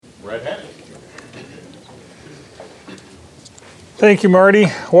Red-handed. Thank you, Marty.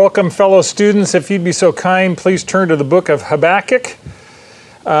 Welcome, fellow students. If you'd be so kind, please turn to the book of Habakkuk.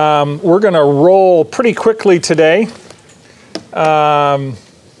 We're going to roll pretty quickly today. Lots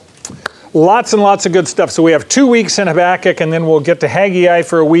and lots of good stuff. So we have 2 weeks in Habakkuk, and then we'll get to Haggai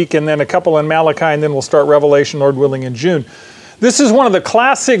for a week, and then a couple in Malachi, and then we'll start Revelation, Lord willing, in June. This is one of the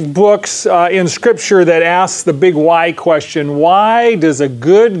classic books in Scripture that asks the big why question. Why does a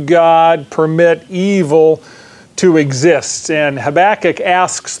good God permit evil to exist? And Habakkuk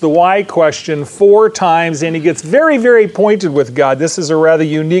asks the why question 4 times, and he gets very, very pointed with God. This is a rather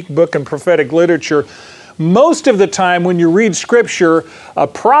unique book in prophetic literature. Most of the time when you read Scripture, a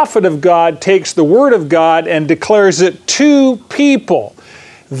prophet of God takes the Word of God and declares it to people.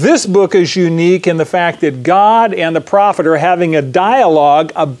 This book is unique in the fact that God and the prophet are having a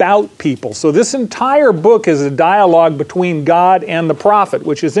dialogue about people. So this entire book is a dialogue between God and the prophet,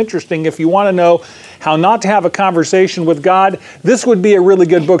 which is interesting. If you want to know how not to have a conversation with God, this would be a really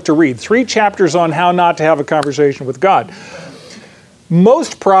good book to read. 3 chapters on how not to have a conversation with God.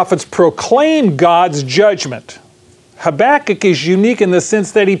 Most prophets proclaim God's judgment. Habakkuk is unique in the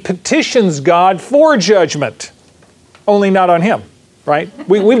sense that he petitions God for judgment, only not on him. Right?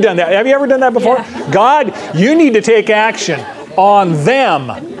 We've done that. Have you ever done that before? Yeah. God, you need to take action on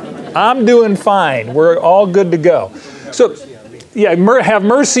them. I'm doing fine. We're all good to go. So, yeah, have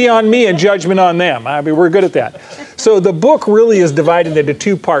mercy on me and judgment on them. I mean, we're good at that. So the book really is divided into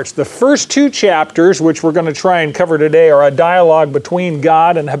 2 parts. The first 2 chapters, which we're going to try and cover today, are a dialogue between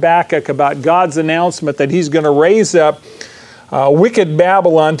God and Habakkuk about God's announcement that he's going to raise up wicked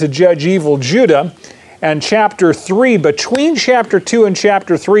Babylon to judge evil Judah. And chapter 3, between chapter 2 and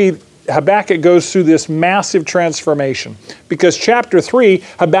chapter 3, Habakkuk goes through this massive transformation. Because chapter 3,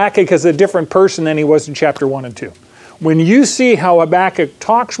 Habakkuk is a different person than he was in chapter 1 and 2. When you see how Habakkuk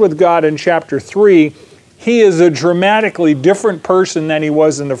talks with God in chapter 3, he is a dramatically different person than he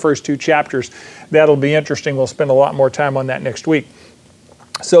was in the first 2 chapters. That'll be interesting. We'll spend a lot more time on that next week.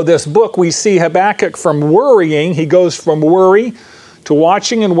 So this book, we see Habakkuk from worrying. He goes from worry to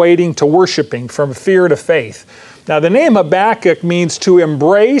watching and waiting, to worshiping, from fear to faith. Now, the name Habakkuk means to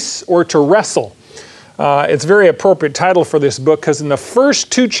embrace or to wrestle. It's a very appropriate title for this book because in the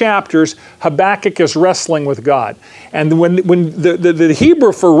first 2 chapters, Habakkuk is wrestling with God. And when the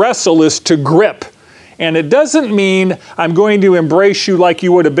Hebrew for wrestle is to grip. And it doesn't mean I'm going to embrace you like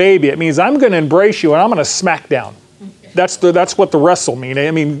you would a baby. It means I'm going to embrace you and I'm going to smack down. That's what the wrestle means.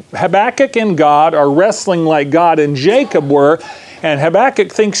 I mean, Habakkuk and God are wrestling like God and Jacob were. And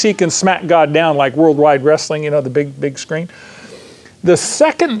Habakkuk thinks he can smack God down like Worldwide Wrestling, the big screen. The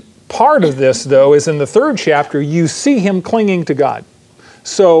second part of this, though, is in the 3rd chapter, you see him clinging to God.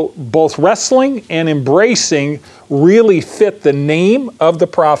 So both wrestling and embracing really fit the name of the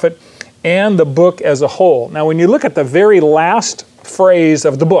prophet and the book as a whole. Now, when you look at the very last phrase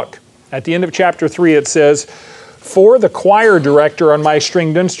of the book, at the end of chapter 3, it says, "For the choir director on my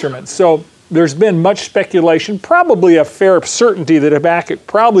stringed instrument." So there's been much speculation, probably a fair certainty that Habakkuk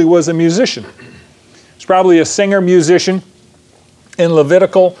probably was a musician. He's probably a singer-musician in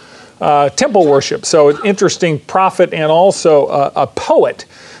Levitical temple worship. So an interesting prophet and also a poet.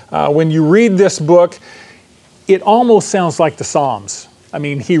 When you read this book, it almost sounds like the Psalms. I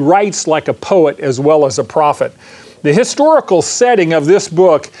mean, he writes like a poet as well as a prophet. The historical setting of this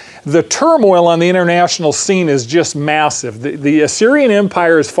book, the turmoil on the international scene is just massive. The Assyrian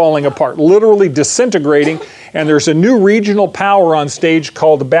Empire is falling apart, literally disintegrating, and there's a new regional power on stage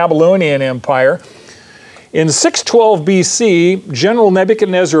called the Babylonian Empire. In 612 BC, General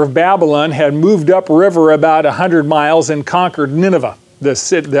Nebuchadnezzar of Babylon had moved upriver about 100 miles and conquered Nineveh,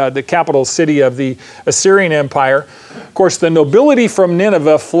 the capital city of the Assyrian Empire. Of course, the nobility from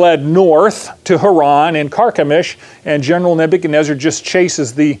Nineveh fled north to Haran and Carchemish, and General Nebuchadnezzar just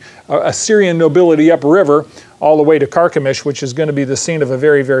chases the Assyrian nobility upriver all the way to Carchemish, which is going to be the scene of a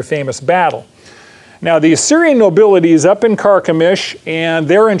very, very famous battle. Now, the Assyrian nobility is up in Carchemish, and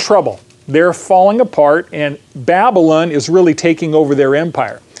they're in trouble. They're falling apart, and Babylon is really taking over their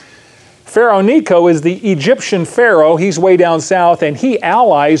empire. Pharaoh Necho is the Egyptian pharaoh. He's way down south, and he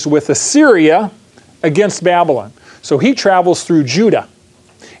allies with Assyria against Babylon. So he travels through Judah,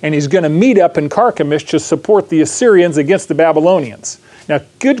 and he's going to meet up in Carchemish to support the Assyrians against the Babylonians. Now,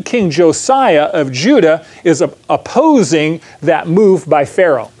 good King Josiah of Judah is opposing that move by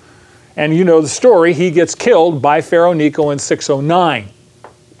Pharaoh. And you know the story. He gets killed by Pharaoh Necho in 609.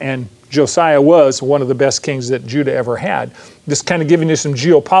 And Josiah was one of the best kings that Judah ever had. Just kind of giving you some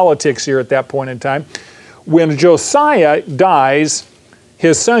geopolitics here at that point in time. When Josiah dies,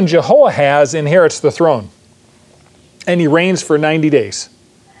 his son Jehoahaz inherits the throne. And he reigns for 90 days.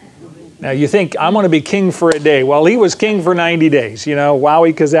 Now you think, I'm going to be king for a day. Well, he was king for 90 days, you know,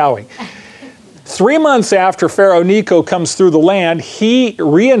 wowie kazowie. 3 months after Pharaoh Necho comes through the land, he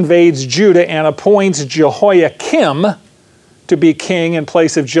reinvades Judah and appoints Jehoiakim to be king in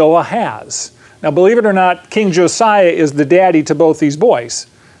place of Jehoahaz. Now, believe it or not, King Josiah is the daddy to both these boys.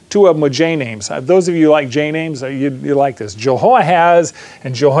 2 of them with J names. Those of you who like J names, you like this. Jehoahaz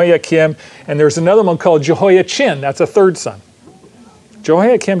and Jehoiakim. And there's another one called Jehoiachin. That's a third son.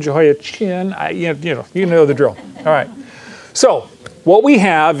 Jehoiakim, Jehoiachin, you know the drill. All right. So, what we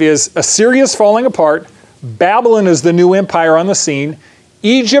have is Assyria's falling apart. Babylon is the new empire on the scene.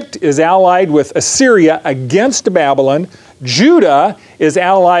 Egypt is allied with Assyria against Babylon. Judah is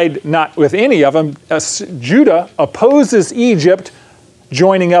allied not with any of them. Judah opposes Egypt,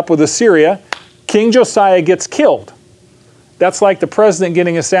 joining up with Assyria. King Josiah gets killed. That's like the president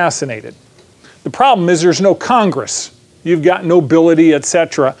getting assassinated. The problem is there's no Congress. You've got nobility,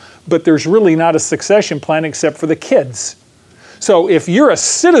 etc. But there's really not a succession plan except for the kids. So if you're a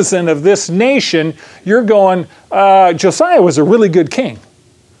citizen of this nation, you're going, Josiah was a really good king.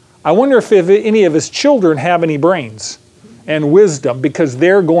 I wonder if any of his children have any brains and wisdom, because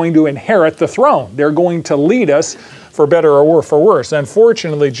they're going to inherit the throne. They're going to lead us for better or for worse.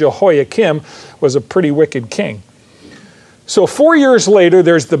 Unfortunately, Jehoiakim was a pretty wicked king. So 4 years later,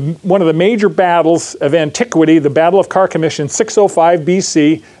 there's one of the major battles of antiquity, the Battle of Carchemish in 605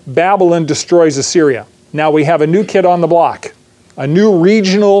 BC. Babylon destroys Assyria. Now we have a new kid on the block. A new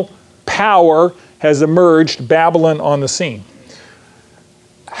regional power has emerged, Babylon on the scene.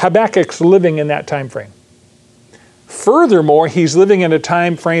 Habakkuk's living in that time frame. Furthermore, he's living in a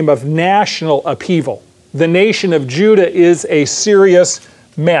time frame of national upheaval. The nation of Judah is a serious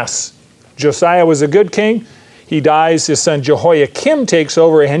mess. Josiah was a good king. He dies. His son Jehoiakim takes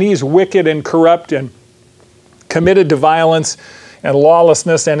over, and he's wicked and corrupt and committed to violence and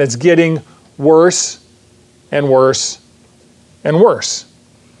lawlessness, and it's getting worse and worse and worse.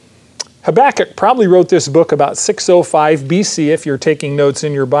 Habakkuk probably wrote this book about 605 BC, if you're taking notes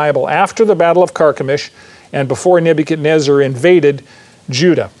in your Bible, after the Battle of Carchemish and before Nebuchadnezzar invaded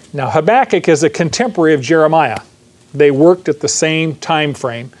Judah. Now, Habakkuk is a contemporary of Jeremiah. They worked at the same time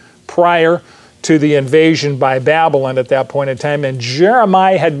frame prior to the invasion by Babylon at that point in time, and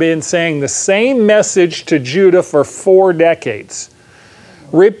Jeremiah had been saying the same message to Judah for 4 decades.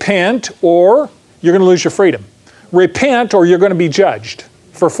 Repent or you're going to lose your freedom. Repent or you're going to be judged.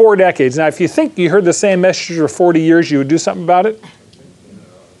 For 4 decades. Now, if you think you heard the same message for 40 years, you would do something about it?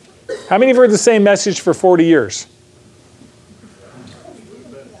 How many have heard the same message for 40 years?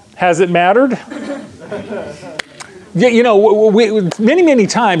 Has it mattered? Yeah, you know, many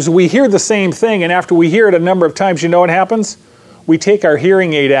times we hear the same thing, and after we hear it a number of times, you know what happens? We take our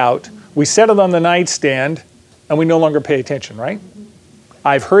hearing aid out, we set it on the nightstand, and we no longer pay attention, right?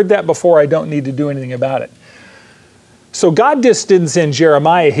 I've heard that before, I don't need to do anything about it. So God just didn't send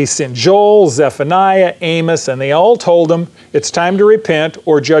Jeremiah, he sent Joel, Zephaniah, Amos, and they all told him it's time to repent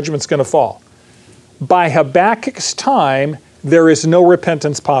or judgment's going to fall. By Habakkuk's time, there is no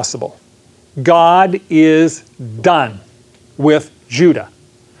repentance possible. God is done with Judah.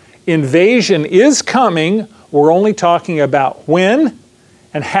 Invasion is coming. We're only talking about when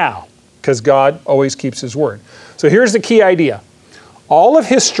and how, because God always keeps his word. So here's the key idea. All of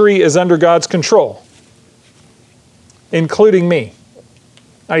history is under God's control, including me.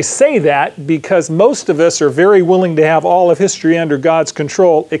 I say that because most of us are very willing to have all of history under God's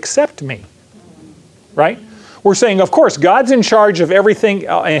control except me, right? We're saying, of course, God's in charge of everything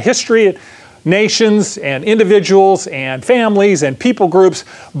in history, nations and individuals and families and people groups,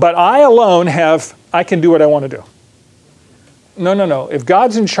 but I alone I can do what I want to do. No. If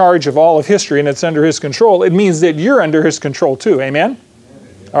God's in charge of all of history and it's under his control, it means that you're under his control too. Amen?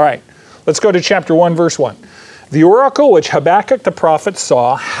 All right. Let's go to chapter 1, verse 1. The oracle which Habakkuk the prophet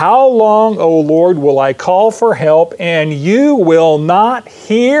saw, how long, O Lord, will I call for help, and you will not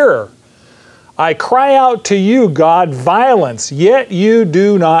hear? I cry out to you, God, violence, yet you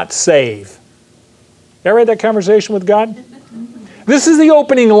do not save. You ever had that conversation with God? This is the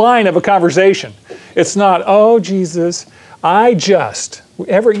opening line of a conversation. It's not, oh, Jesus, you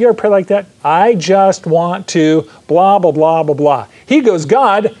ever pray like that? I just want to blah, blah, blah, blah, blah. He goes,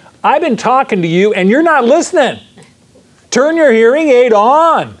 God, I've been talking to you and you're not listening. Turn your hearing aid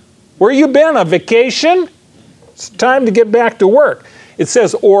on. Where you been? On vacation? It's time to get back to work. It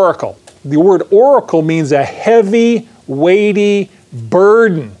says oracle. The word oracle means a heavy, weighty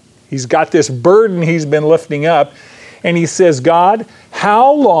burden. He's got this burden he's been lifting up. And he says, God,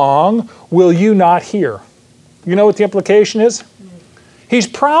 how long will you not hear? You know what the implication is? He's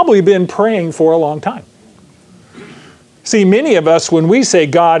probably been praying for a long time. See, many of us, when we say,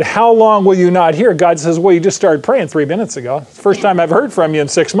 God, how long will you not hear? God says, well, you just started praying 3 minutes ago. It's the first time I've heard from you in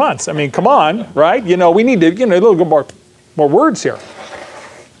 6 months. I mean, come on, right? We need to, a little bit more words here.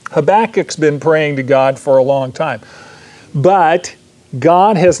 Habakkuk's been praying to God for a long time. But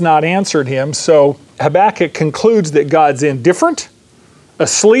God has not answered him, so Habakkuk concludes that God's indifferent,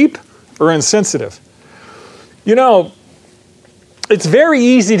 asleep, or insensitive. It's very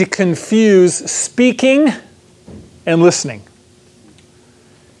easy to confuse speaking and listening.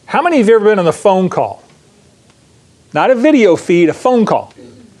 How many of you have ever been on a phone call? Not a video feed, a phone call.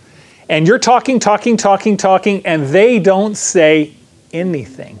 And you're talking, and they don't say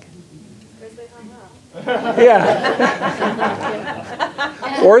anything. Yeah.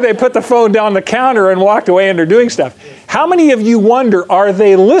 Or they put the phone down the counter and walked away and they're doing stuff. How many of you wonder, are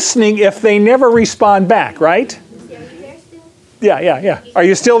they listening if they never respond back, right? Yeah. Are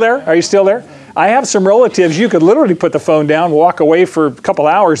you still there? I have some relatives, you could literally put the phone down, walk away for a couple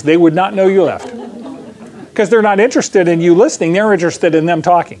hours, they would not know you left. Because they're not interested in you listening, they're interested in them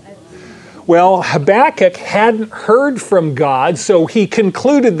talking. Well, Habakkuk hadn't heard from God, so he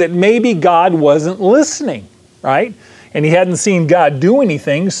concluded that maybe God wasn't listening, right? And he hadn't seen God do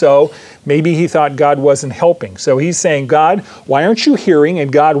anything, so maybe he thought God wasn't helping. So he's saying, God, why aren't you hearing?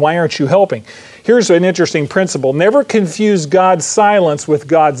 And God, why aren't you helping? Here's an interesting principle. Never confuse God's silence with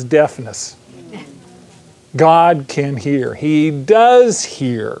God's deafness. God can hear. He does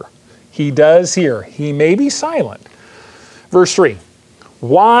hear. He does hear. He may be silent. Verse 3.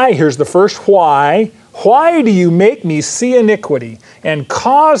 Why? Here's the first why. Why do you make me see iniquity and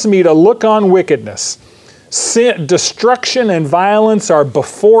cause me to look on wickedness? Sin, destruction and violence are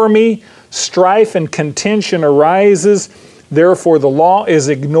before me. Strife and contention arises. Therefore the law is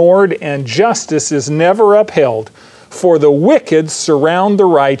ignored and justice is never upheld. For the wicked surround the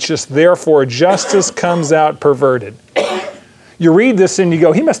righteous, therefore justice comes out perverted. You read this and you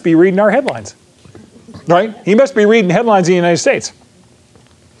go, he must be reading our headlines, right? He must be reading headlines in the United States.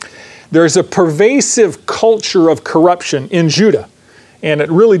 There's a pervasive culture of corruption in Judah, and it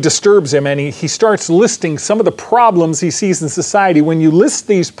really disturbs him, and he starts listing some of the problems he sees in society. When you list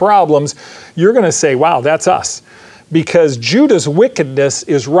these problems, you're going to say, wow, that's us. Because Judah's wickedness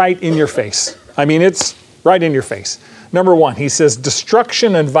is right in your face. I mean, it's right in your face. Number one, he says,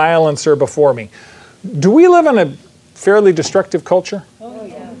 destruction and violence are before me. Do we live in a fairly destructive culture? Oh,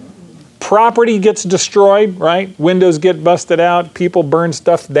 yeah. Property gets destroyed, right? Windows get busted out. People burn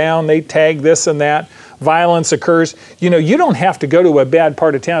stuff down. They tag this and that. Violence occurs. You don't have to go to a bad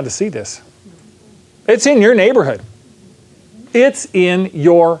part of town to see this. It's in your neighborhood. It's in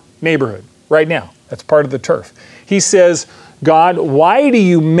your neighborhood right now. That's part of the turf. He says, God, why do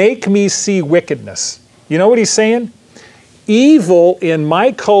you make me see wickedness? You know what he's saying? Evil in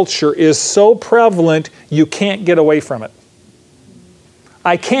my culture is so prevalent, you can't get away from it.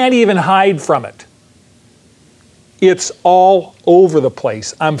 I can't even hide from it. It's all over the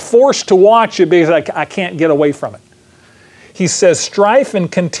place. I'm forced to watch it because I can't get away from it. He says strife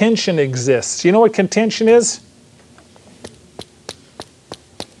and contention exists. You know what contention is?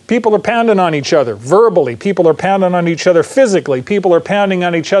 People are pounding on each other verbally. People are pounding on each other physically. People are pounding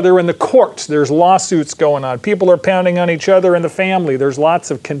on each other in the courts. There's lawsuits going on. People are pounding on each other in the family. There's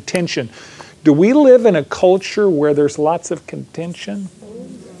lots of contention. Do we live in a culture where there's lots of contention?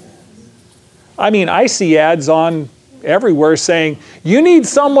 I mean, I see ads on everywhere saying, you need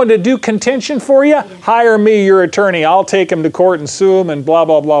someone to do contention for you? Hire me, your attorney. I'll take him to court and sue him and blah,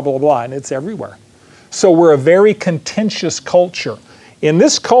 blah, blah, blah, blah. And it's everywhere. So we're a very contentious culture. In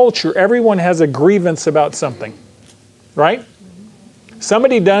this culture, everyone has a grievance about something, right?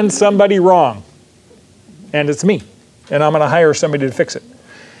 Somebody done somebody wrong, and it's me, and I'm going to hire somebody to fix it.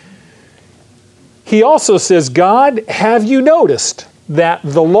 He also says, God, have you noticed that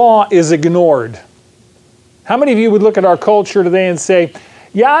the law is ignored? How many of you would look at our culture today and say,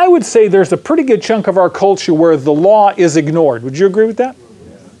 yeah, I would say there's a pretty good chunk of our culture where the law is ignored. Would you agree with that?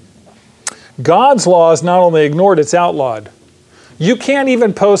 God's law is not only ignored, it's outlawed. You can't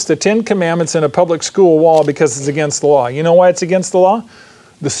even post the 10 Commandments in a public school wall because it's against the law. You know why it's against the law?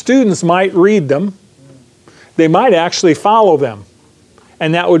 The students might read them. They might actually follow them.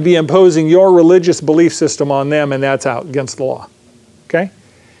 And that would be imposing your religious belief system on them, and that's out against the law. Okay?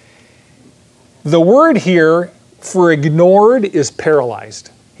 The word here for ignored is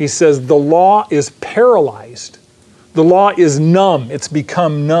paralyzed. He says the law is paralyzed. The law is numb. It's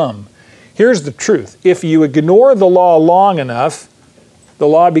become numb. Here's the truth. If you ignore the law long enough, the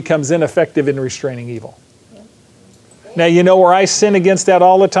law becomes ineffective in restraining evil. Now, you know where I sin against that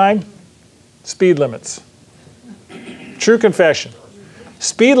all the time? Speed limits. True confession.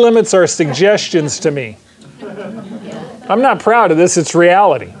 Speed limits are suggestions to me. I'm not proud of this, it's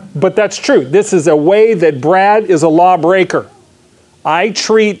reality. But that's true. This is a way that Brad is a lawbreaker. I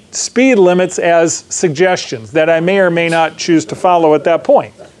treat speed limits as suggestions that I may or may not choose to follow at that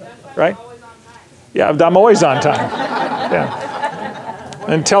point. Right? Yeah, I'm always on time. Yeah.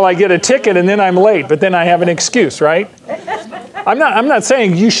 Until I get a ticket and then I'm late, but then I have an excuse, right? I'm not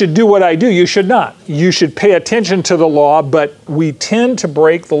saying you should do what I do. You should not. You should pay attention to the law, but we tend to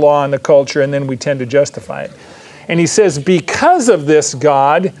break the law in the culture and then we tend to justify it. And he says, because of this,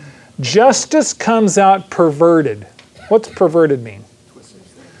 God, justice comes out perverted. What's perverted mean?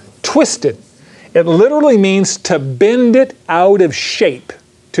 Twisted. It literally means to bend it out of shape,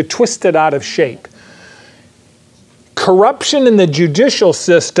 to twist it out of shape. Corruption in the judicial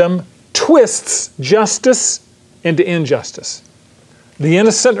system twists justice into injustice. The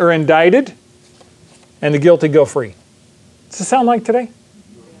innocent are indicted and the guilty go free. Does it sound like today?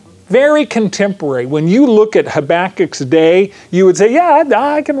 Very contemporary. When you look at Habakkuk's day, you would say, yeah,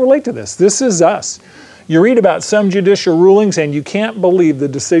 I can relate to this. This is us. You read about some judicial rulings and you can't believe the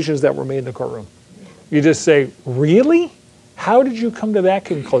decisions that were made in the courtroom. You just say, really? How did you come to that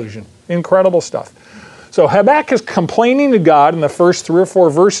conclusion? Incredible stuff. So Habakkuk is complaining to God in the first 3 or 4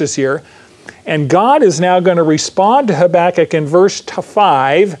 verses here, and God is now going to respond to Habakkuk in verse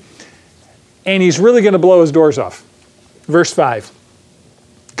 5, and he's really going to blow his doors off. Verse 5.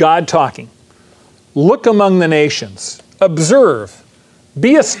 God talking. Look among the nations, observe,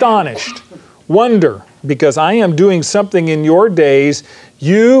 be astonished, wonder, because I am doing something in your days.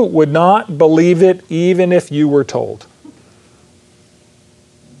 You would not believe it even if you were told.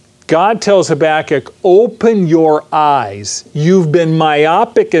 God tells Habakkuk, open your eyes. You've been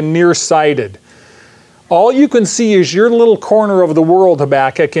myopic and nearsighted. All you can see is your little corner of the world,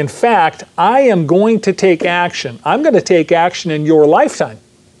 Habakkuk. In fact, I am going to take action. I'm going to take action in your lifetime.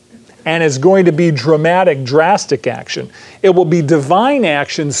 And it's going to be dramatic, drastic action. It will be divine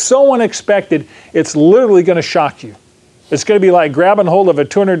action, so unexpected, it's literally going to shock you. It's going to be like grabbing hold of a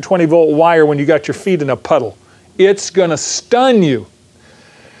 220-volt wire when you got your feet in a puddle. It's going to stun you.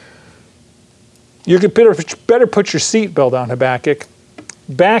 You could better put your seatbelt on, Habakkuk.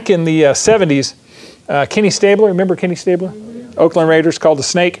 Back in the 70s, Kenny Stabler, remember Kenny Stabler? Oakland Raiders, called the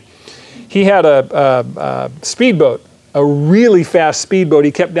Snake. He had a speedboat, a really fast speedboat.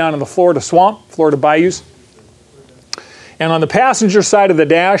 He kept down in the Florida swamp, Florida bayous. And on the passenger side of the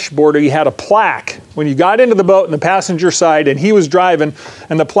dashboard, he had a plaque. When you got into the boat on the passenger side and he was driving,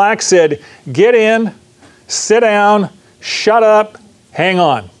 and the plaque said, get in, sit down, shut up, hang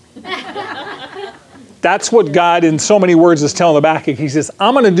on. That's what God, in so many words, is telling Habakkuk. He says,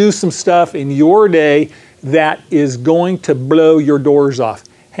 I'm going to do some stuff in your day that is going to blow your doors off.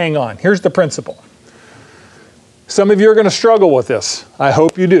 Hang on. Here's the principle. Some of you are going to struggle with this. I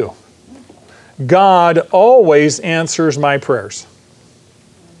hope you do. God always answers my prayers.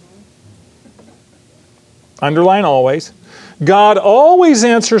 Underline always. God always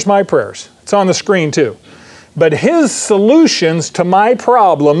answers my prayers. It's on the screen too. But His solutions to my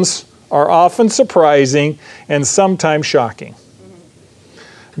problems are often surprising and sometimes shocking.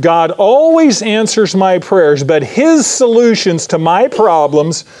 God always answers my prayers, but His solutions to my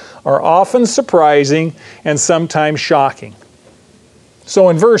problems are often surprising and sometimes shocking. So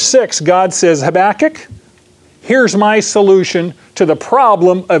in verse 6, God says, Habakkuk, here's my solution to the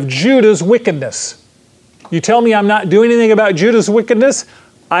problem of Judah's wickedness. You tell me I'm not doing anything about Judah's wickedness?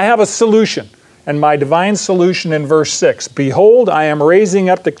 I have a solution. And my divine solution in verse 6, behold, I am raising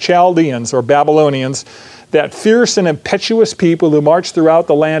up the Chaldeans, or Babylonians, that fierce and impetuous people who march throughout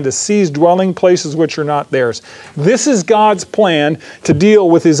the land to seize dwelling places which are not theirs. This is God's plan to deal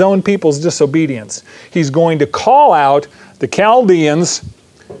with His own people's disobedience. He's going to call out the Chaldeans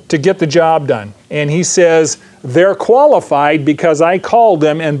to get the job done. And He says, they're qualified because I called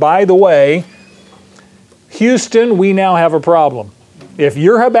them. And by the way, Houston, we now have a problem. If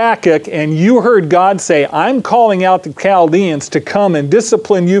you're Habakkuk and you heard God say, I'm calling out the Chaldeans to come and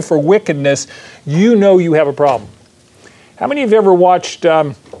discipline you for wickedness, you know you have a problem. How many of you have ever watched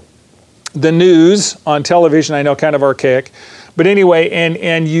the news on television? I know, kind of archaic. But anyway,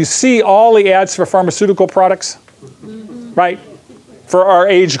 and you see all the ads for pharmaceutical products, right? For our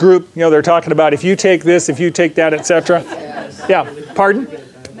age group, you know, they're talking about if you take this, if you take that, etc. Yes. Yeah, pardon?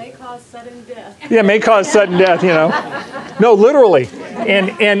 May cause sudden death. Yeah, may cause sudden death, you know. No, literally.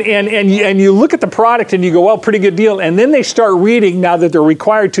 And you look at the product and you go, well, pretty good deal. And then they start reading, now that they're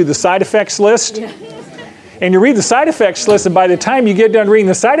required to, the side effects list. Yeah. And you read the side effects list, and by the time you get done reading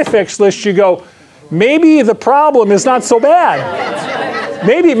the side effects list, you go, maybe the problem is not so bad.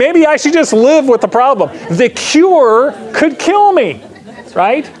 Maybe I should just live with the problem. The cure could kill me,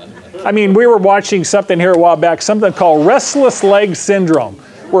 right? I mean, we were watching something here a while back, something called restless leg syndrome,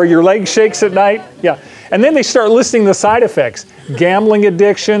 where your leg shakes at night. Yeah. And then they start listing the side effects. Gambling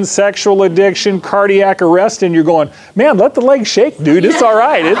addiction, sexual addiction, cardiac arrest, and you're going, man, let the leg shake, dude. It's all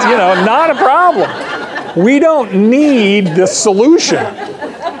right. It's, not a problem. We don't need the solution.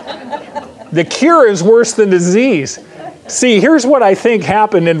 The cure is worse than disease. See, here's what I think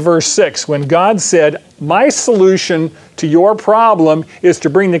happened in verse 6 when God said, my solution to your problem is to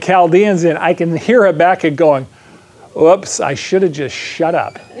bring the Chaldeans in. I can hear Habakkuk going, oops, I should have just shut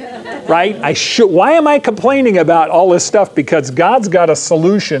up, right? Why am I complaining about all this stuff? Because God's got a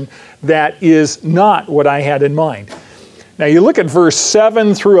solution that is not what I had in mind. Now you look at verse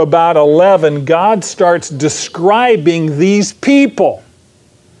 7 through about 11, God starts describing these people.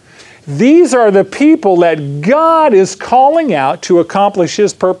 These are the people that God is calling out to accomplish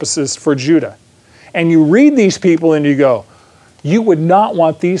His purposes for Judah. And you read these people and you go, you would not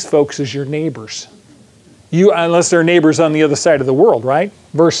want these folks as your neighbors. Unless they're neighbors on the other side of the world, right?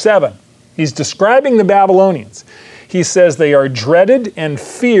 Verse 7, he's describing the Babylonians. He says they are dreaded and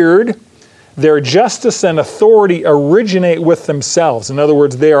feared. Their justice and authority originate with themselves. In other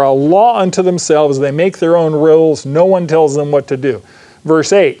words, they are a law unto themselves. They make their own rules. No one tells them what to do.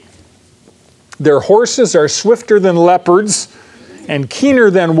 Verse 8, their horses are swifter than leopards and keener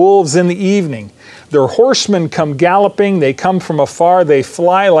than wolves in the evening. Their horsemen come galloping, they come from afar, they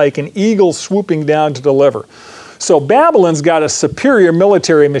fly like an eagle swooping down to deliver. So Babylon's got a superior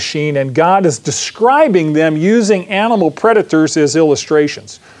military machine, and God is describing them using animal predators as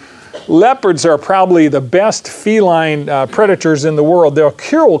illustrations. Leopards are probably the best feline predators in the world. Their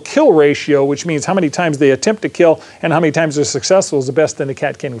kill ratio, which means how many times they attempt to kill and how many times they're successful, is the best in the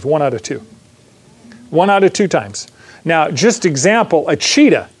cat kingdom. It's 1 out of 2. 1 out of 2 times. Now, just example, a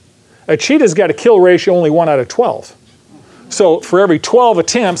cheetah's got a kill ratio only 1 out of 12. So for every 12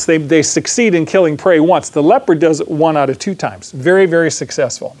 attempts, they succeed in killing prey once. The leopard does it 1 out of 2 times. Very, very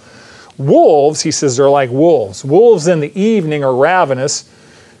successful. Wolves, he says, are like wolves. Wolves in the evening are ravenous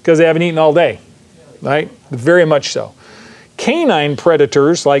because they haven't eaten all day, right? Very much so. Canine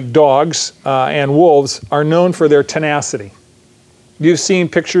predators like dogs and wolves are known for their tenacity. You've seen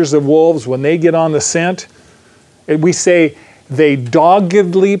pictures of wolves when they get on the scent. We say they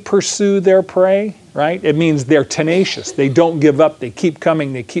doggedly pursue their prey, right? It means they're tenacious. They don't give up. They keep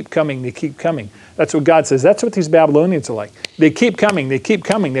coming, they keep coming, they keep coming. That's what God says. That's what these Babylonians are like. They keep coming, they keep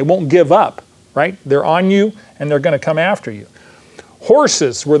coming. They won't give up, right? They're on you and they're going to come after you.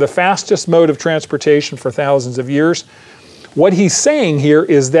 Horses were the fastest mode of transportation for thousands of years. What he's saying here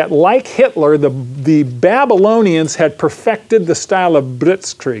is that like Hitler, the Babylonians had perfected the style of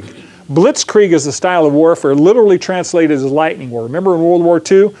blitzkrieg. Blitzkrieg is a style of warfare literally translated as lightning war. Remember in World War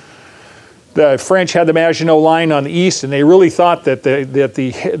II? The French had the Maginot Line on the east, and they really thought that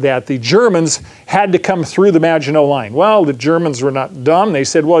the Germans had to come through the Maginot Line. Well, the Germans were not dumb. They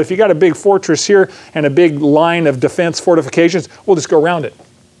said, well, if you got a big fortress here and a big line of defense fortifications, we'll just go around it,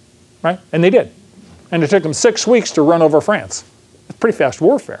 right? And they did. And it took them 6 weeks to run over France. It's pretty fast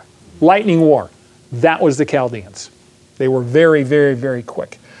warfare. Lightning war. That was the Chaldeans. They were very, very, very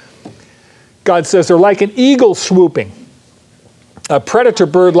quick. God says they're like an eagle swooping. A predator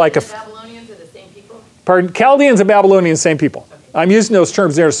bird like a... Babylonians are the same people? Pardon? Chaldeans and Babylonians, same people. Okay. I'm using those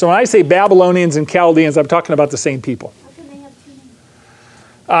terms there. So when I say Babylonians and Chaldeans, I'm talking about the same people. How can they have 2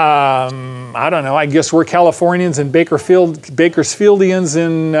 names? I don't know. I guess we're Californians and Bakersfieldians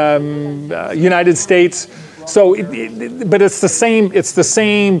in United States. So, but it's the same. It's the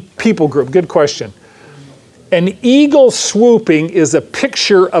same people group. Good question. An eagle swooping is a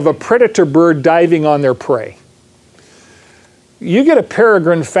picture of a predator bird diving on their prey. You get a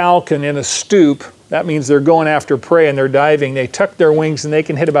peregrine falcon in a stoop. That means they're going after prey and they're diving. They tuck their wings and they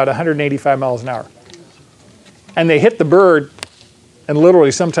can hit about 185 miles an hour. And they hit the bird and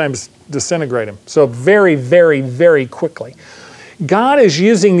literally sometimes disintegrate him. So very, very, very quickly. God is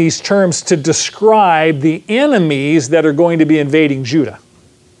using these terms to describe the enemies that are going to be invading Judah.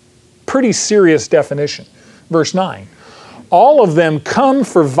 Pretty serious definition. Verse 9. All of them come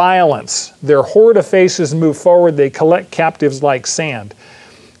for violence. Their horde of faces move forward. They collect captives like sand.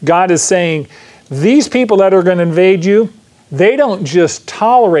 God is saying, these people that are going to invade you, they don't just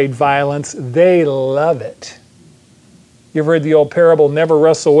tolerate violence, they love it. You've heard the old parable, never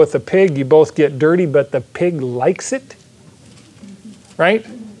wrestle with a pig. You both get dirty, but the pig likes it. Right?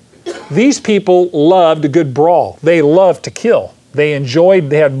 These people loved a good brawl. They loved to kill. They had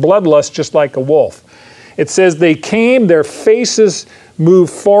bloodlust just like a wolf. It says they came, their faces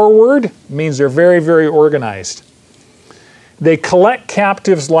moved forward. It means they're very, very organized. They collect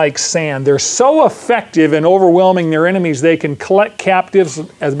captives like sand. They're so effective in overwhelming their enemies, they can collect captives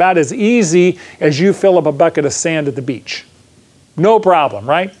about as easy as you fill up a bucket of sand at the beach. No problem,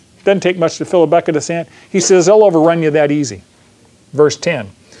 right? Doesn't take much to fill a bucket of sand. He says they'll overrun you that easy. Verse 10.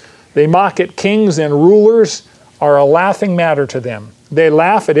 They mock at kings, and rulers are a laughing matter to them. They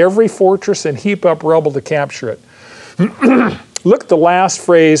laugh at every fortress and heap up rubble to capture it. Look at the last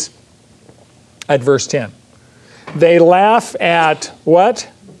phrase at verse 10. They laugh at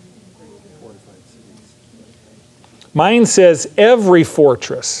what? Mine says every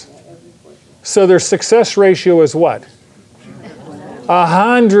fortress. So their success ratio is what?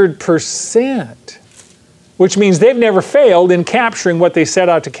 100%. Which means they've never failed in capturing what they set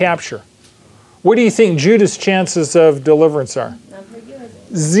out to capture. What do you think Judah's chances of deliverance are? Not very good.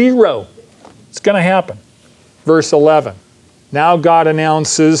 0. It's going to happen. Verse 11. Now God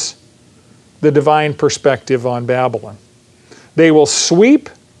announces the divine perspective on Babylon. They will sweep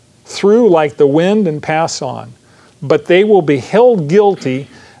through like the wind and pass on, but they will be held guilty,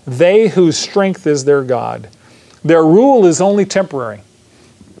 they whose strength is their God. Their rule is only temporary.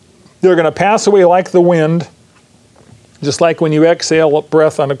 They're going to pass away like the wind, just like when you exhale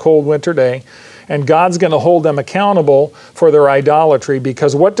breath on a cold winter day, and God's going to hold them accountable for their idolatry,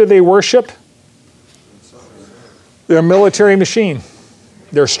 because what do they worship? Their military machine.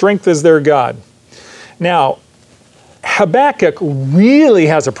 Their strength is their God. Now, Habakkuk really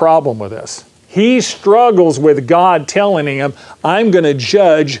has a problem with this. He struggles with God telling him, I'm going to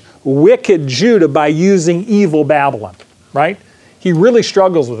judge wicked Judah by using evil Babylon, right? He really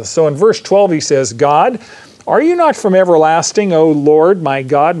struggles with this. So in verse 12 he says, God, are you not from everlasting, O Lord, my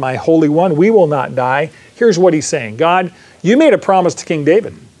God, my Holy One? We will not die. Here's what he's saying. God, you made a promise to King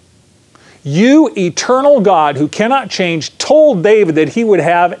David. You, eternal God who cannot change, told David that he would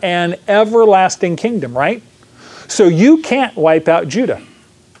have an everlasting kingdom, right? So you can't wipe out Judah.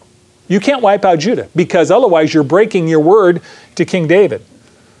 You can't wipe out Judah, because otherwise you're breaking your word to King David.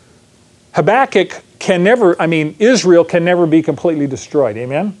 Habakkuk can never, Israel can never be completely destroyed.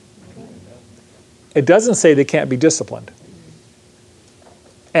 Amen? It doesn't say they can't be disciplined.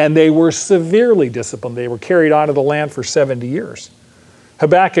 And they were severely disciplined. They were carried out of the land for 70 years.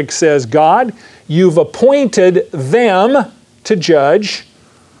 Habakkuk says, God, you've appointed them to judge,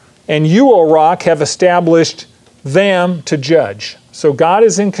 and you, O rock, have established them to judge. So God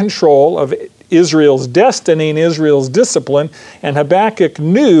is in control of Israel's destiny and Israel's discipline, and Habakkuk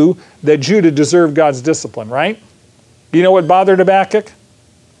knew that Judah deserved God's discipline, right? You know what bothered Habakkuk?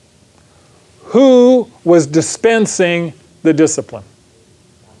 Who was dispensing the discipline?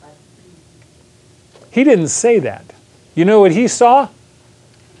 He didn't say that. You know what he saw?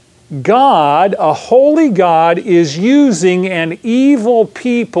 God, a holy God, is using an evil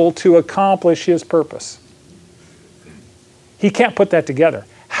people to accomplish his purpose. He can't put that together.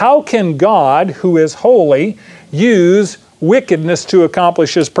 How can God, who is holy, use wickedness to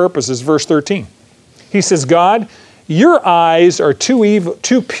accomplish his purposes? Verse 13. He says, God, your eyes are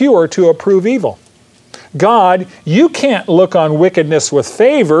too pure to approve evil. God, you can't look on wickedness with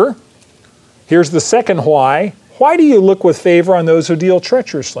favor. Here's the second why. Why do you look with favor on those who deal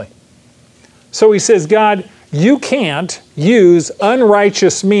treacherously? So he says, God, you can't use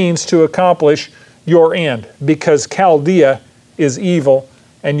unrighteous means to accomplish your end, because Chaldea is evil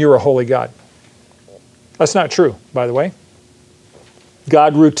and you're a holy God. That's not true, by the way.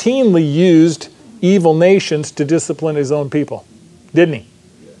 God routinely used evil nations to discipline his own people, didn't he?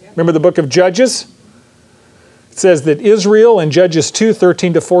 Remember the book of Judges? It says that Israel, in Judges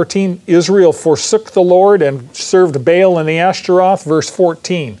 2:13-14, Israel forsook the Lord and served Baal and the Ashtaroth. Verse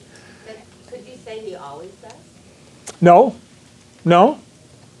 14. Could you say he always does? No.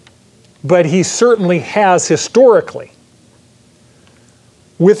 But he certainly has historically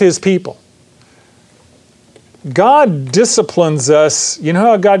with his people. God disciplines us. You know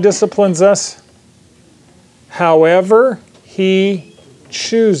how God disciplines us? However he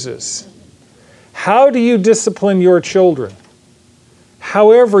chooses. How do you discipline your children?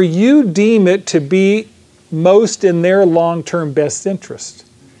 However you deem it to be most in their long-term best interest.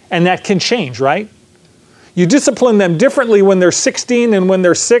 And that can change, right? You discipline them differently when they're 16 and when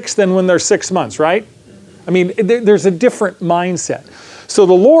they're 6 than when they're 6 months, right? There's a different mindset. So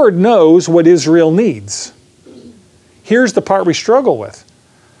the Lord knows what Israel needs. Here's the part we struggle with.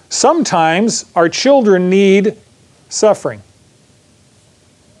 Sometimes our children need suffering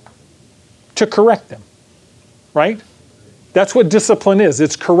to correct them, right? That's what discipline is.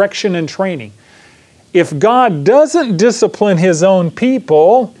 It's correction and training. If God doesn't discipline his own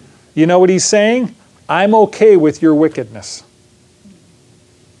people, you know what he's saying? I'm okay with your wickedness.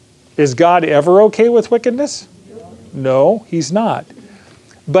 Is God ever okay with wickedness? No, he's not.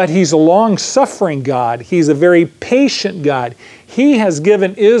 But he's a long-suffering God. He's a very patient God. He has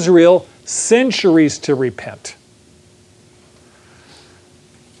given Israel centuries to repent.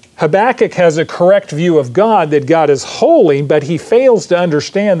 Habakkuk has a correct view of God, that God is holy, but he fails to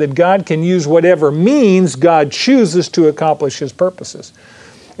understand that God can use whatever means God chooses to accomplish his purposes.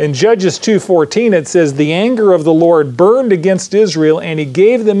 In Judges 2:14 it says, "The anger of the Lord burned against Israel, and he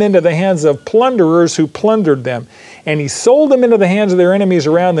gave them into the hands of plunderers who plundered them. And he sold them into the hands of their enemies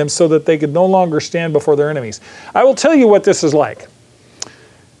around them so that they could no longer stand before their enemies." I will tell you what this is like.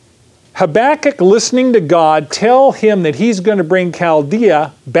 Habakkuk listening to God tell him that he's going to bring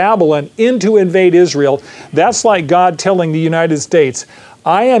Chaldea, Babylon, in to invade Israel. That's like God telling the United States,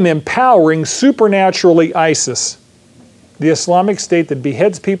 "I am empowering supernaturally ISIS, the Islamic State that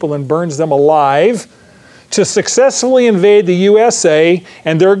beheads people and burns them alive, to successfully invade the USA,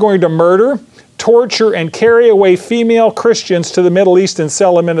 and they're going to murder, torture, and carry away female Christians to the Middle East and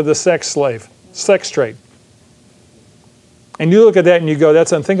sell them into the sex trade." And you look at that and you go,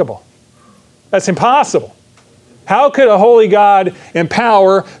 that's unthinkable. That's impossible. How could a holy God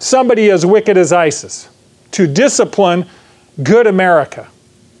empower somebody as wicked as ISIS to discipline good America?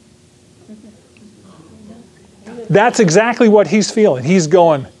 That's exactly what he's feeling. He's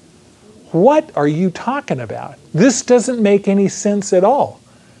going, what are you talking about? This doesn't make any sense at all.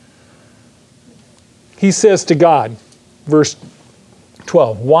 He says to God, verse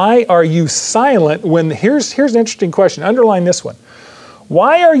 12, "Why are you silent when..." Here's an interesting question. Underline this one.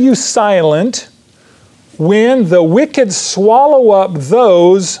 "Why are you silent when the wicked swallow up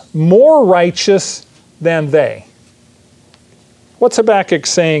those more righteous than they?" What's Habakkuk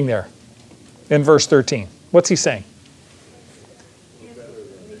saying there in verse 13? What's he saying?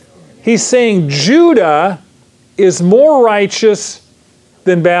 He's saying Judah is more righteous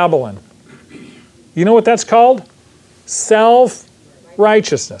than Babylon. You know what that's called?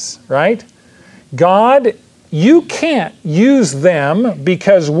 Self-righteousness, right? God, you can't use them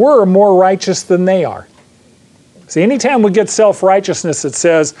because we're more righteous than they are. See, anytime we get self-righteousness, it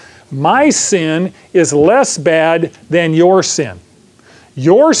says, my sin is less bad than your sin.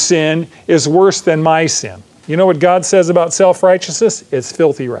 Your sin is worse than my sin. You know what God says about self-righteousness? It's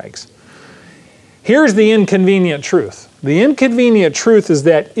filthy rags. Here's the inconvenient truth. The inconvenient truth is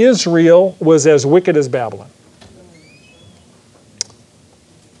that Israel was as wicked as Babylon.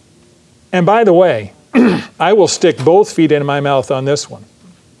 And by the way, I will stick both feet in my mouth on this one.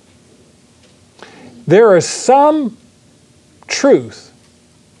 There is some truth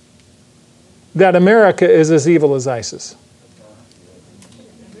that America is as evil as ISIS.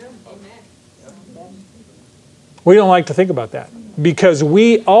 We don't like to think about that because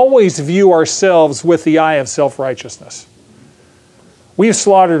we always view ourselves with the eye of self-righteousness. We've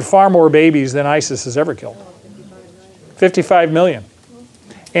slaughtered far more babies than ISIS has ever killed. 55 million.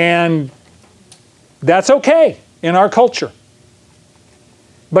 And that's okay in our culture.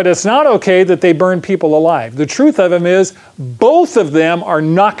 But it's not okay that they burn people alive. The truth of them is both of them are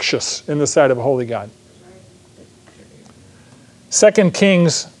noxious in the sight of a holy God. 2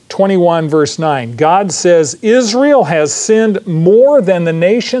 Kings 21 verse 9, God says, Israel has sinned more than the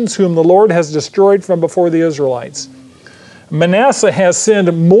nations whom the Lord has destroyed from before the Israelites. Manasseh has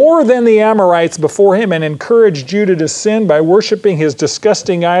sinned more than the Amorites before him and encouraged Judah to sin by worshiping his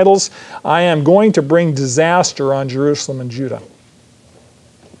disgusting idols. I am going to bring disaster on Jerusalem and Judah.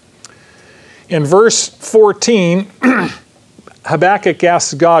 In verse 14, Habakkuk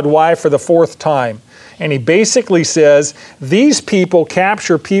asks God why for the fourth time. And he basically says, these people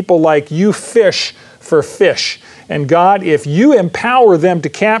capture people like you fish for fish. And God, if you empower them to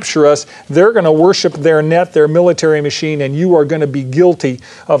capture us, they're going to worship their net, their military machine, and you are going to be guilty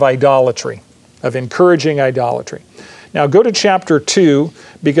of idolatry, of encouraging idolatry. Now go to chapter 2,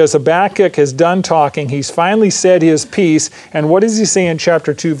 because Habakkuk has done talking. He's finally said his piece. And what does he say in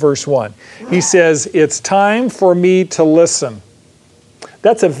chapter 2, verse 1? He says, it's time for me to listen.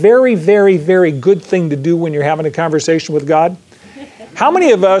 That's a very, very, very good thing to do when you're having a conversation with God. How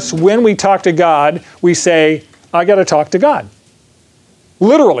many of us, when we talk to God, we say, I got to talk to God?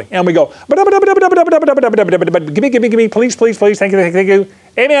 Literally. And we go, give me, please, thank you.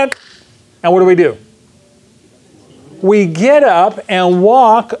 Amen. And what do? We get up and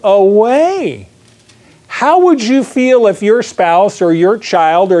walk away. How would you feel if your spouse or your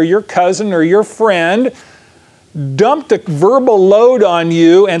child or your cousin or your friend dumped a verbal load on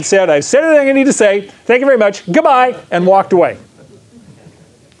you and said, I've said everything I need to say, thank you very much, goodbye, and walked away?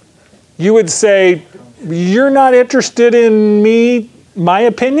 You would say, you're not interested in me, my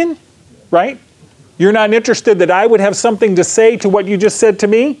opinion, right? You're not interested that I would have something to say to what you just said to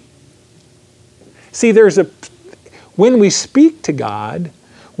me? See, When we speak to God,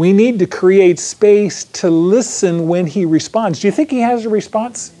 we need to create space to listen when He responds. Do you think He has a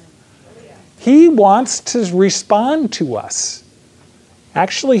response? He wants to respond to us.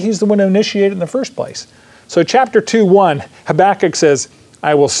 Actually, He's the one who initiated it in the first place. So chapter 2:1, Habakkuk says,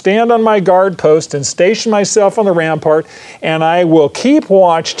 I will stand on my guard post and station myself on the rampart, and I will keep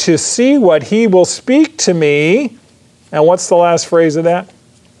watch to see what He will speak to me. And what's the last phrase of that?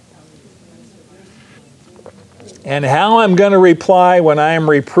 And how I'm going to reply when I am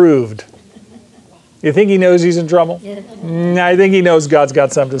reproved. You think He knows he's in trouble? Yeah. I think He knows God's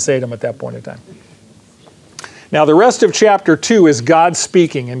got something to say to him at that point in time. Now the rest of chapter 2 is God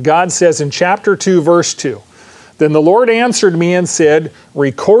speaking, and God says in chapter 2, verse 2, Then the Lord answered me and said,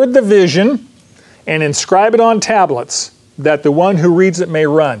 Record the vision and inscribe it on tablets, that the one who reads it may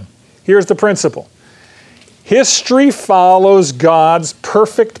run. Here's the principle. History follows God's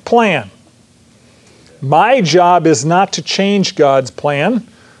perfect plan. My job is not to change God's plan,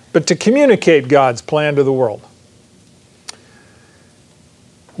 but to communicate God's plan to the world.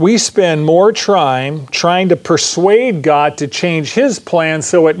 We spend more time trying to persuade God to change His plan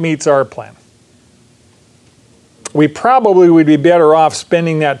so it meets our plan. We probably would be better off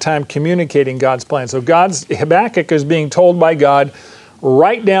spending that time communicating God's plan. So Habakkuk is being told by God,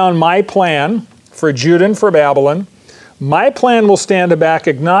 write down my plan for Judah and for Babylon. My plan will stand,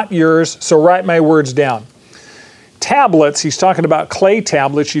 Habakkuk, not yours, so write my words down. Tablets, he's talking about clay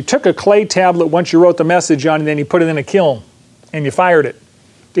tablets. You took a clay tablet once you wrote the message on, and then you put it in a kiln, and you fired it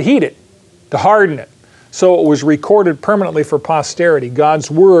to heat it, to harden it. So it was recorded permanently for posterity. God's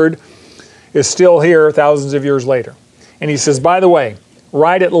Word is still here thousands of years later. And he says, by the way,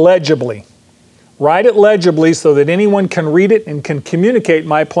 write it legibly. Write it legibly so that anyone can read it and can communicate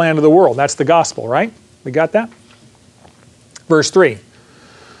my plan to the world. That's the gospel, right? We got that? Verse 3.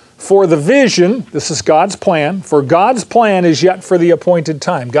 For the vision, this is God's plan, for God's plan is yet for the appointed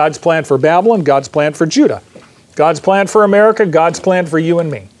time. God's plan for Babylon, God's plan for Judah. God's plan for America, God's plan for you and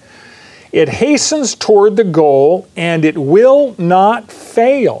me. It hastens toward the goal, and it will not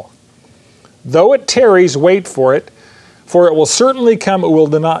fail. Though it tarries, wait for it will certainly come, it will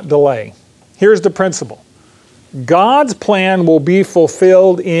not delay. Here's the principle. God's plan will be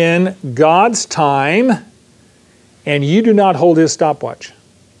fulfilled in God's time, and you do not hold His stopwatch.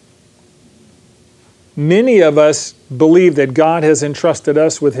 Many of us believe that God has entrusted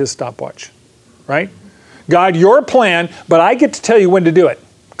us with His stopwatch, right? God, your plan, but I get to tell you when to do it.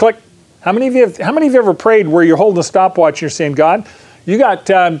 Click. How many of you have ever prayed where you're holding a stopwatch and you're saying, God, you got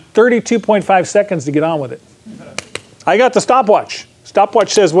 32.5 seconds to get on with it. I got the stopwatch.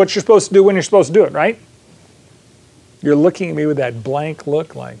 Stopwatch says what you're supposed to do when you're supposed to do it, right? You're looking at me with that blank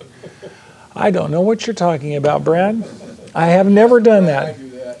look like, I don't know what you're talking about, Brad. I have never done that.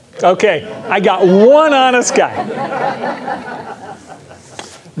 Okay, I got one honest guy.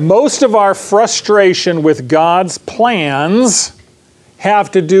 Most of our frustration with God's plans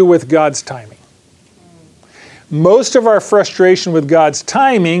have to do with God's timing. Most of our frustration with God's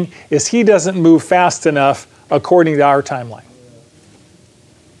timing is He doesn't move fast enough according to our timeline.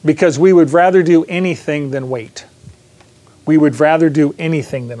 Because we would rather do anything than wait. We would rather do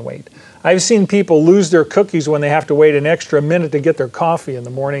anything than wait. I've seen people lose their cookies when they have to wait an extra minute to get their coffee in the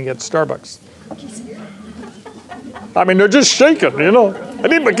morning at Starbucks. I mean, they're just shaking, you know. I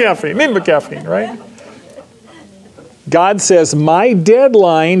need my caffeine, right? God says, my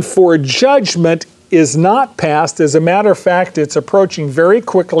deadline for judgment is not passed. As a matter of fact, it's approaching very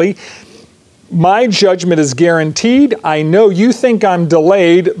quickly. My judgment is guaranteed. I know you think I'm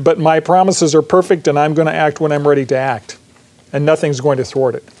delayed, but my promises are perfect, and I'm going to act when I'm ready to act. And nothing's going to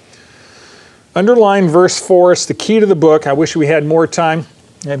thwart it. Underline verse 4. It's the key to the book. I wish we had more time.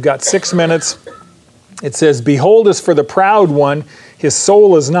 I've got 6 minutes. It says, behold, as for the proud one, his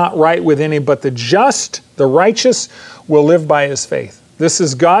soul is not right within him, but the just, the righteous, will live by his faith. This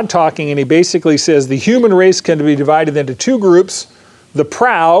is God talking, and He basically says the human race can be divided into two groups. The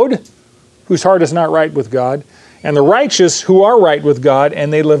proud, whose heart is not right with God, and the righteous, who are right with God,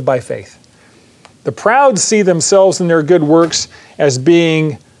 and they live by faith. The proud see themselves and their good works as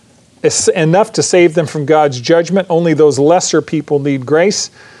being enough to save them from God's judgment. Only those lesser people need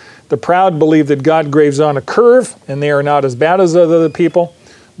grace. The proud believe that God graves on a curve, and they are not as bad as other people.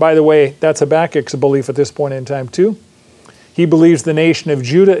 By the way, that's Habakkuk's belief at this point in time too. He believes the nation of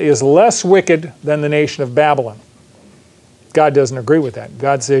Judah is less wicked than the nation of Babylon. God doesn't agree with that.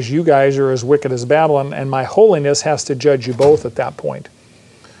 God says, you guys are as wicked as Babylon, and my holiness has to judge you both at that point.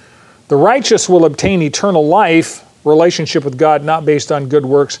 The righteous will obtain eternal life, relationship with God, not based on good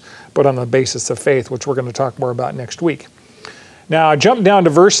works, but on the basis of faith, which we're going to talk more about next week. Now, jump down to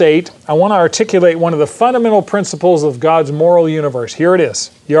verse 8. I want to articulate one of the fundamental principles of God's moral universe. Here it is.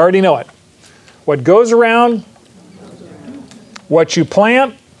 You already know it. What goes around, what you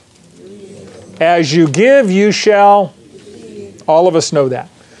plant, as you give, you shall. All of us know that.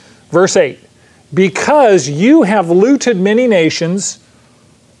 Verse 8. Because you have looted many nations,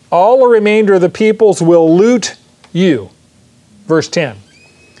 all the remainder of the peoples will loot you. Verse 10.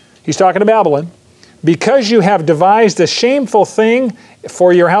 He's talking to Babylon. Because you have devised a shameful thing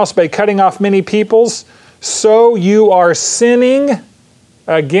for your house by cutting off many peoples, so you are sinning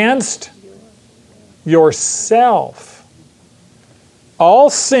against yourself.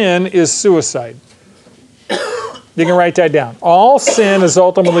 All sin is suicide. You can write that down. All sin is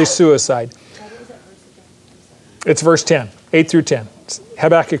ultimately suicide. It's verse 10, 8 through 10. It's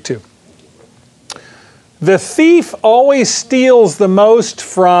Habakkuk 2. The thief always steals the most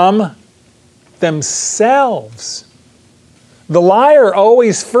from themselves. The liar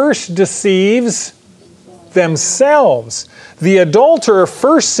always first deceives themselves. The adulterer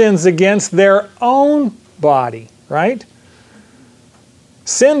first sins against their own body, right?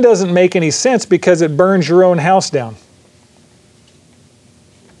 Sin doesn't make any sense because it burns your own house down.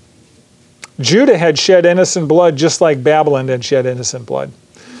 Judah had shed innocent blood just like Babylon had shed innocent blood.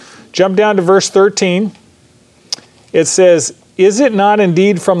 Jump down to verse 13. It says, is it not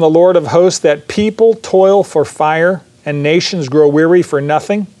indeed from the Lord of hosts that people toil for fire and nations grow weary for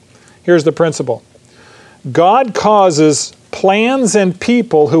nothing? Here's the principle. God causes plans and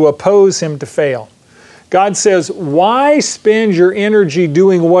people who oppose him to fail. God says, why spend your energy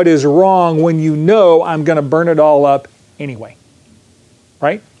doing what is wrong when you know I'm going to burn it all up anyway?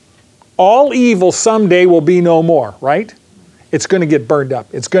 Right? All evil someday will be no more, right? It's going to get burned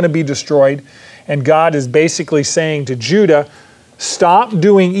up. It's going to be destroyed. And God is basically saying to Judah, stop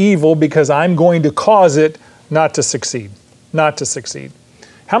doing evil because I'm going to cause it not to succeed. Not to succeed.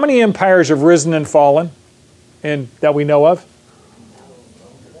 How many empires have risen and fallen that we know of?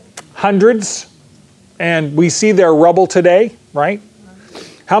 Hundreds. And we see their rubble today, right?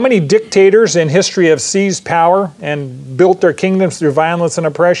 How many dictators in history have seized power and built their kingdoms through violence and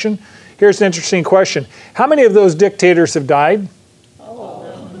oppression? Here's an interesting question. How many of those dictators have died? All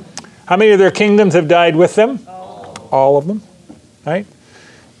of them. How many of their kingdoms have died with them? All of them. Right?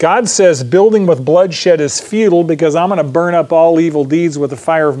 God says building with bloodshed is futile because I'm going to burn up all evil deeds with the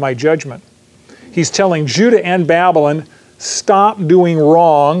fire of my judgment. He's telling Judah and Babylon, stop doing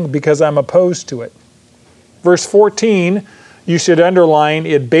wrong because I'm opposed to it. Verse 14, you should underline,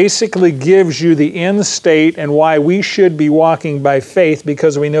 it basically gives you the end state and why we should be walking by faith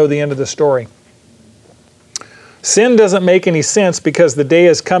because we know the end of the story. Sin doesn't make any sense because the day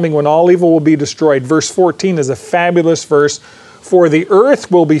is coming when all evil will be destroyed. Verse 14 is a fabulous verse. For the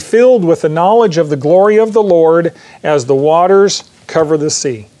earth will be filled with the knowledge of the glory of the Lord as the waters cover the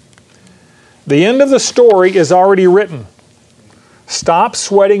sea. The end of the story is already written. Stop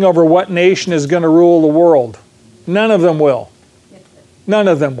sweating over what nation is going to rule the world. None of them will. None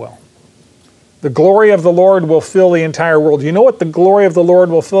of them will. The glory of the Lord will fill the entire world. You know what the glory of the Lord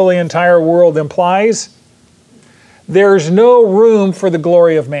will fill the entire world implies? There's no room for the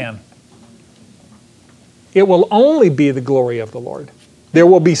glory of man. It will only be the glory of the Lord. There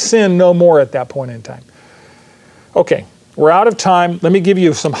will be sin no more at that point in time. Okay, we're out of time. Let me give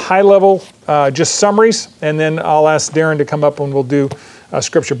you some high-level just summaries, and then I'll ask Darren to come up and we'll do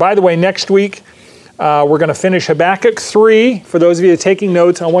Scripture. By the way, next week, we're going to finish Habakkuk 3. For those of you taking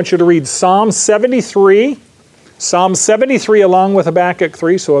notes, I want you to read Psalm 73. Psalm 73 along with Habakkuk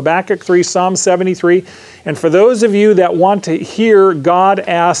 3. So Habakkuk 3, Psalm 73. And for those of you that want to hear God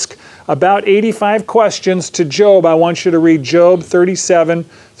ask about 85 questions to Job, I want you to read Job 37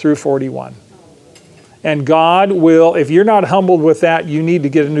 through 41. And God will, if you're not humbled with that, you need to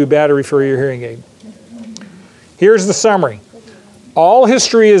get a new battery for your hearing aid. Here's the summary. All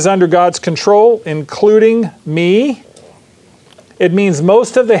history is under God's control, including me. It means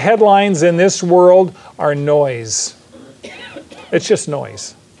most of the headlines in this world are noise. It's just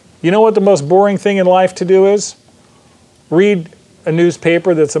noise. You know what the most boring thing in life to do is? Read a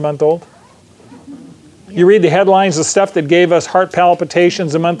newspaper that's a month old. You read the headlines, the stuff that gave us heart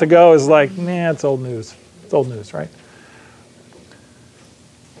palpitations a month ago is like, nah, it's old news. It's old news, right?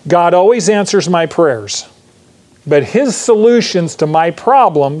 God always answers my prayers, but His solutions to my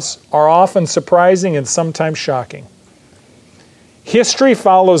problems are often surprising and sometimes shocking. History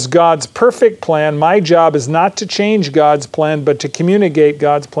follows God's perfect plan. My job is not to change God's plan, but to communicate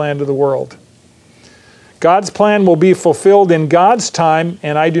God's plan to the world. God's plan will be fulfilled in God's time,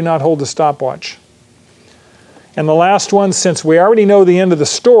 and I do not hold a stopwatch. And the last one, since we already know the end of the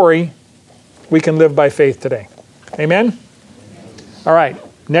story, we can live by faith today. Amen? All right,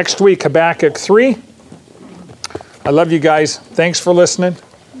 next week, Habakkuk 3. I love you guys. Thanks for listening.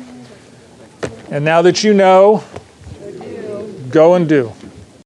 And now that you know, go and do.